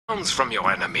from your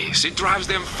enemies. It drives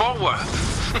them forward.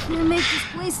 You make this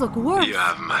place look worse. You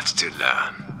have much to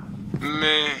learn.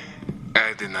 Me,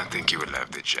 I did not think you would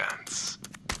have the chance.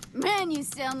 Man, you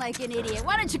sound like an idiot.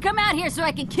 Why don't you come out here so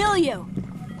I can kill you?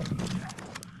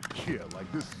 Yeah,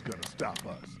 like this is gonna stop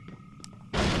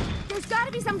us. There's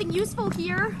gotta be something useful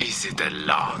here. Is it a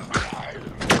lock?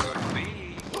 Could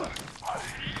be.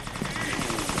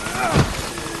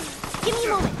 Give me a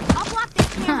moment. I'll block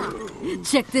this camera.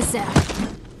 Check this out.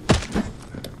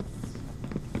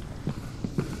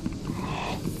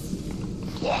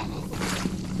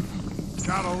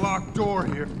 Got a locked door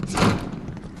here.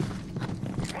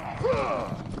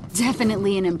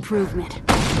 Definitely an improvement.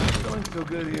 Don't feel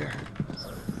good here.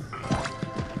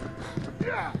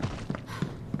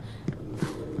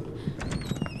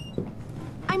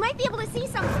 I might be able to see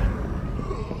something.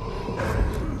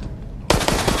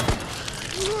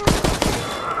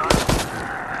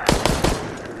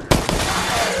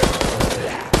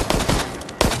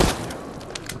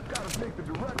 Gotta take the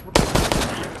direct.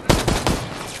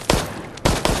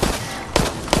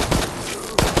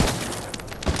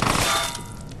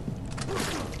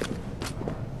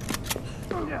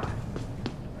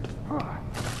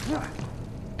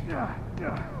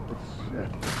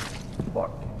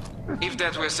 If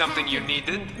that were something you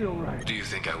needed, do you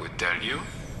think I would tell you?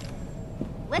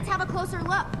 Let's have a closer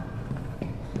look.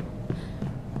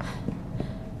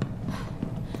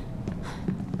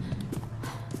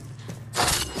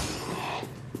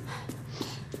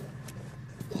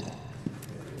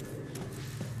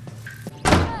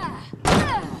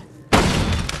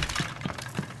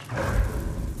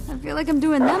 I feel like I'm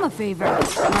doing them a favor. Am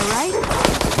I right?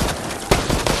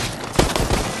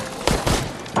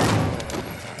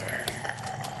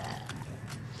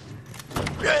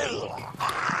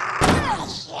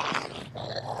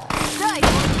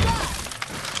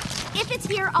 If it's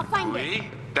here, I'll find it. Oui,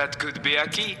 that could be a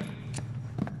key.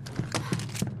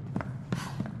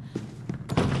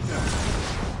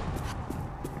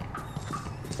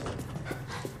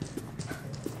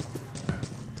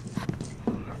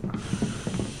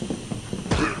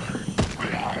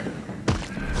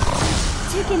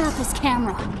 Taking out this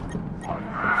camera.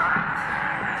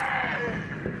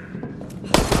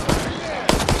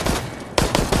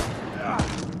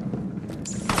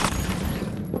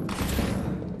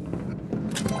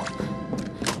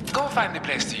 Go find a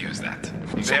place to use that.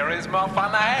 There is more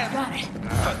fun ahead. Got it.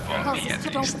 But for me at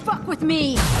Don't least. fuck with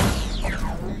me.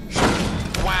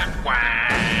 Wah, wah.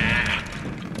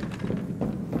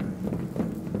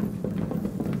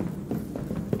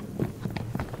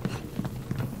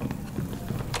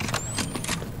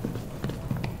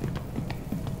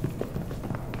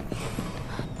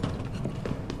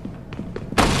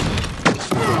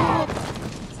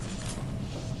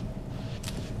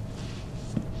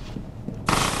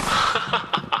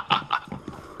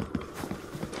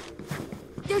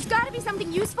 There's gotta be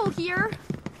something useful here.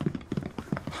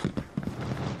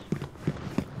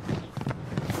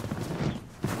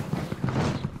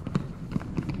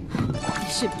 You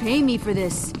should pay me for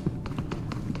this.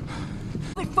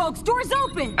 But folks, door's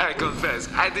open! I confess,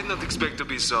 I did not expect to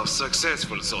be so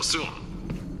successful so soon.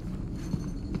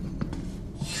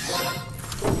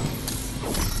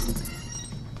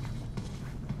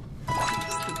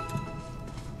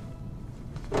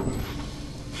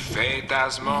 Fate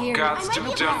has more Here. cards I to might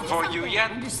be turn able to for do you something.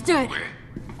 yet. Understood. Oui.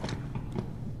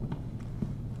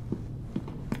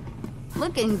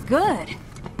 Looking good.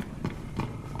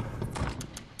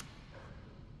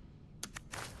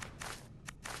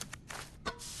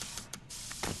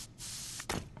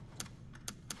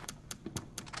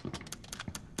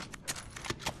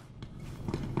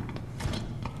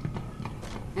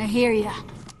 I hear ya.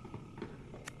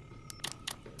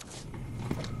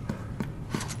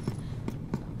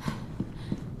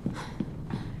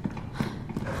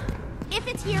 If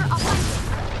it's here, I'll find it.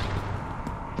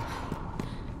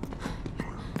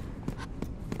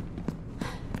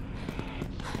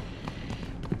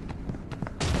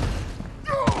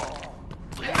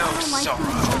 No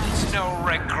sorrow, no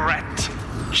regret.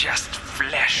 Just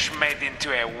flesh made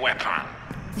into a weapon.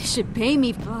 They should pay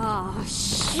me. Oh,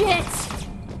 shit!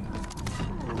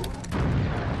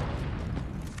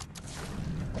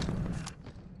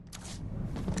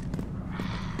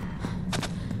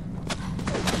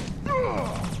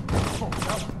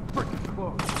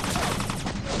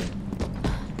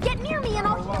 Get near me and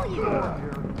I'll heal you.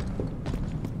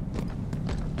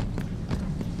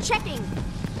 Checking.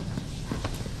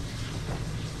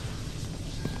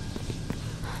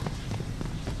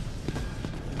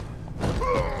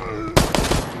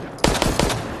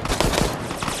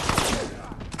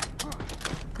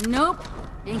 Nope.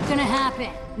 Ain't gonna happen.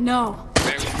 No.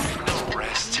 There will be no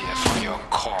rest here for your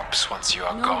corpse once you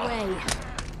are No gone. way.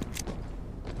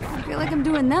 I feel like I'm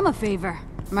doing them a favor.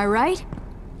 Am I right?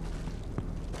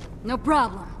 No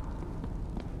problem.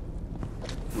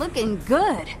 Looking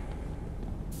good.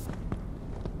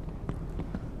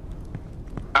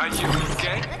 Are you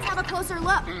okay? Let's have a closer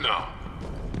look. No,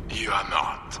 you are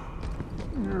not.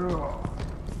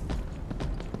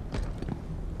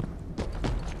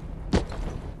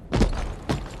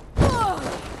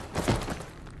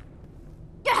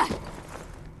 Gah!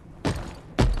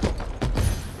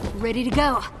 Ready to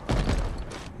go.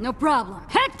 No problem.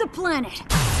 Hack the planet!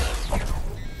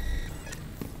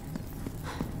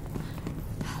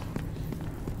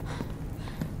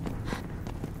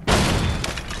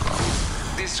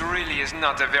 This really is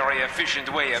not a very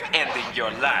efficient way of ending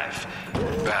your life.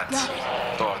 But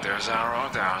orders are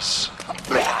orders.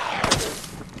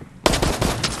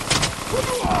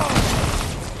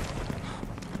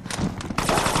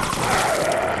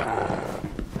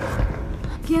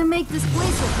 Can't make this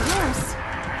place look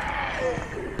worse.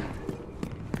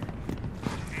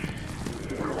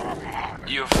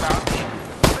 You found him,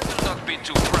 but do not be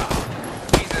too proud.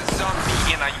 He's a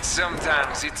zombie and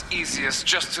sometimes it's easiest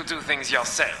just to do things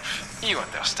yourself. You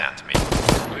understand me.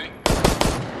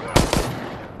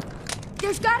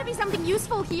 There's gotta be something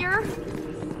useful here.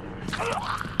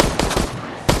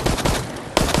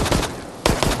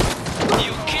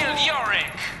 You killed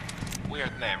Yorick!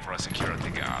 Weird name for a security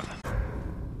guard.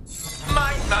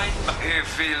 My nightmare. He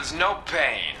feels no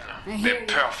pain. I hear The you.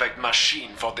 perfect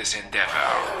machine for this endeavor.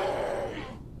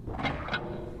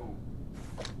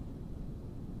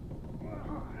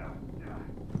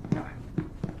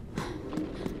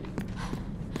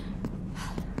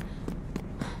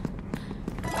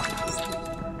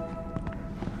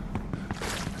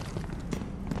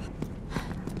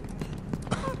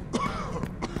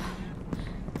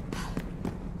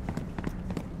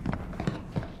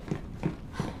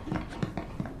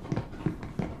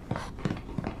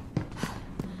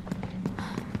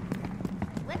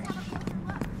 Let's have a closer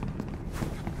look.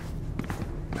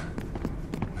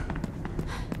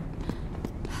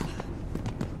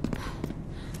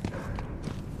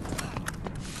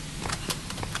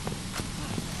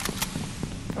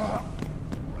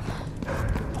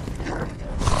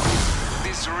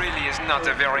 This really is not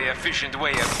a very efficient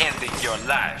way of ending your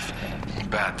life.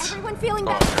 But Everyone feeling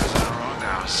better? orders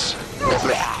are orders.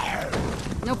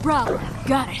 No problem.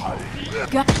 Got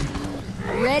it. Got it.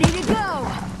 Ready to go.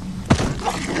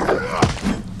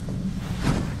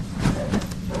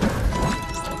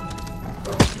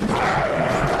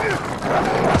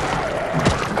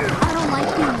 I don't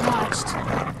like being watched.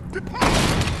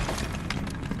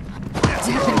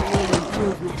 Definitely an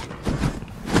improvement.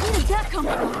 Where did that come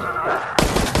from?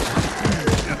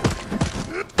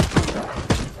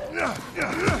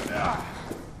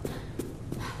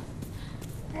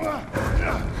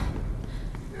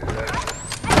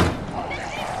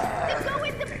 Go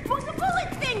with the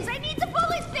bullet things! I need the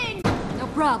bullet thing! No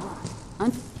problem.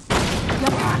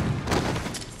 Yup.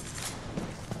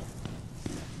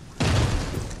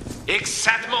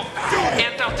 Excitement,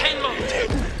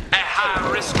 entertainment, a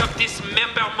high risk of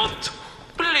dismemberment.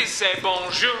 Please say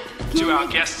bonjour to our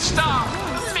guest star,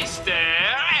 Mr.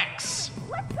 X.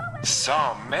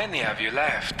 So many of you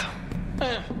left.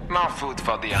 More food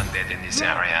for the undead in this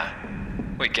area.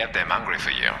 We kept them hungry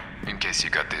for you, in case you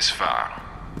got this far.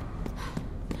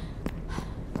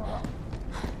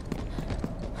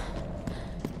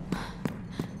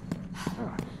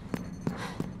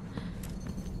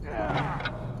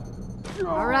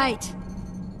 All right.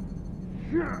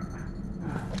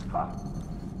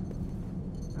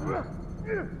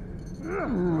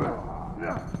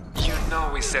 You know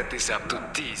we set this up to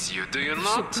tease you, do you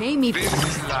not? should pay me This for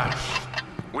is life.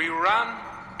 We run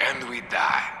and we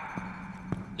die.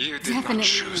 You did Definitely. not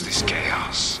choose this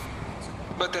chaos.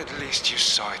 But at least you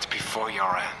saw it before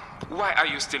your end. Why are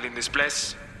you still in this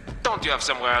place? Don't you have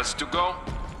somewhere else to go?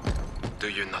 Do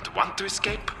you not want to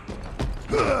escape?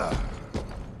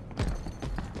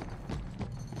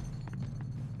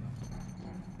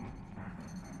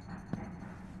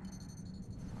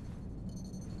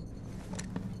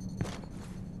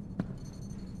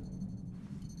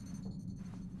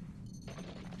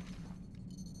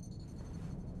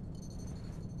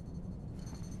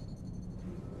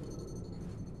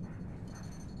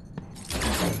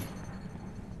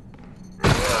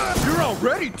 You're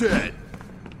already dead!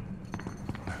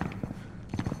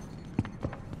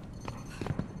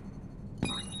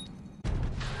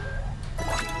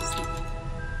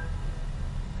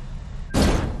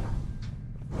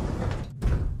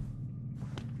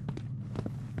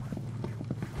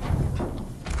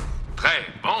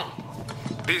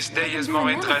 This day is more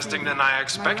interesting than I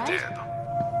expected.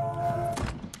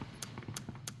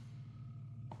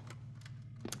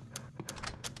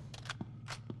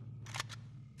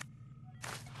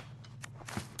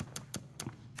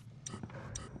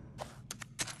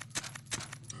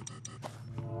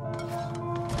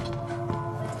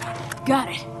 Got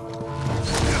it.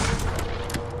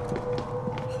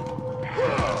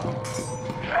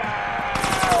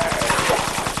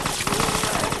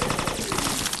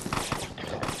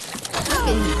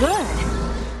 Looking good.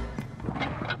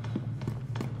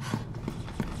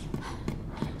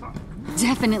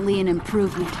 Definitely an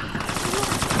improvement.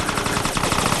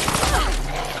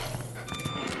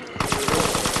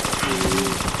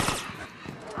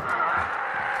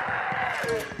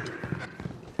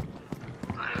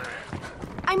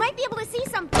 I might be able to see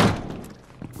something.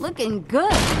 Looking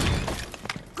good.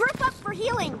 Group up for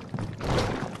healing.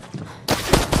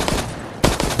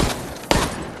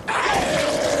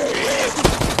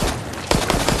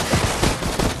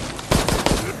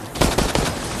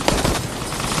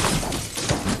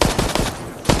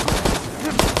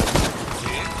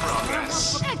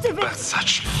 Progress. Activate. But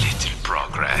such little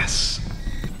progress.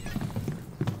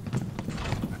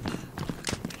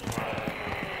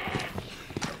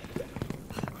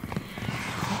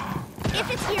 If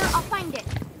it's here, I'll find it.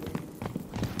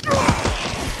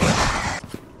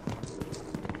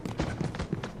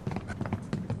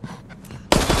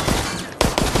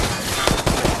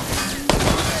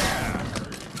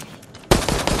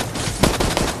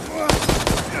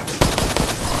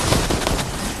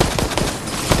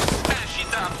 Smash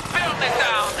it up! Burn it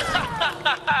down!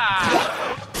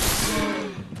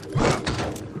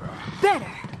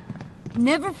 Better.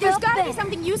 Never There's felt gotta be better.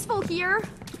 something useful here.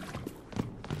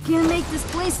 Can't make this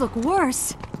place look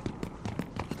worse.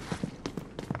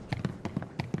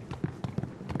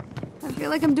 I feel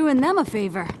like I'm doing them a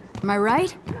favor. Am I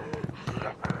right?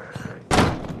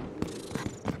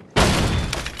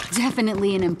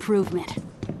 Definitely an improvement.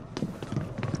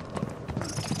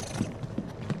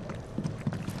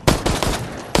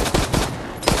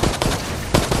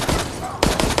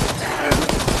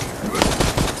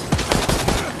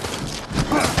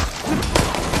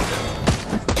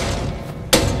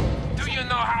 Do you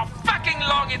know how fucking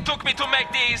long it took me to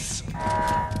make this?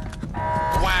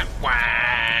 Wah wah.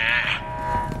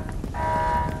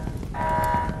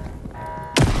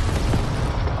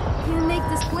 Can't make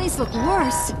this place look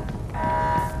worse.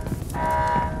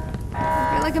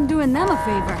 I feel like I'm doing them a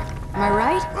favor. Am I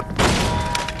right?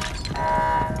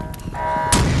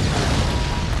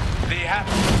 The hat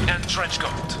and trench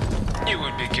coat. You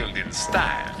will be killed in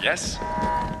style, yes?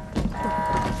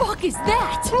 Fuck is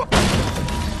that?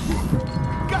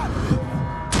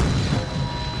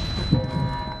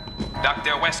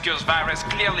 Dr. Wesker's virus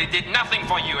clearly did nothing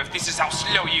for you if this is how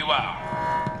slow you are.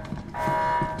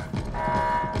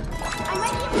 I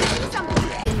might be able to see something.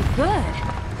 Good.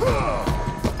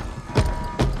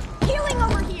 Healing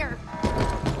over here.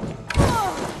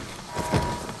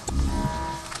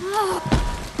 No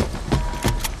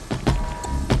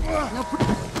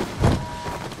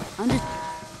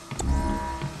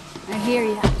I hear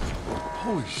ya.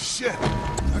 Holy shit!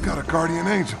 I got a guardian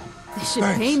angel. They should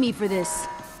Thanks. pay me for this.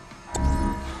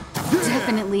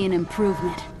 Definitely an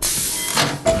improvement.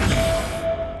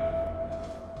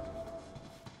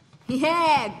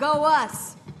 Yeah, go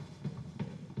us!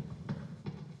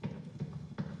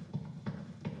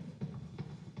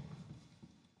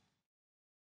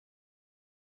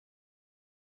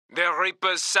 The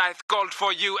Reaper's scythe called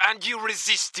for you and you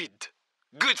resisted.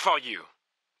 Good for you.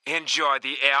 Enjoy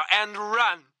the air and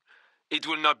run. It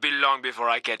will not be long before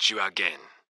I catch you again.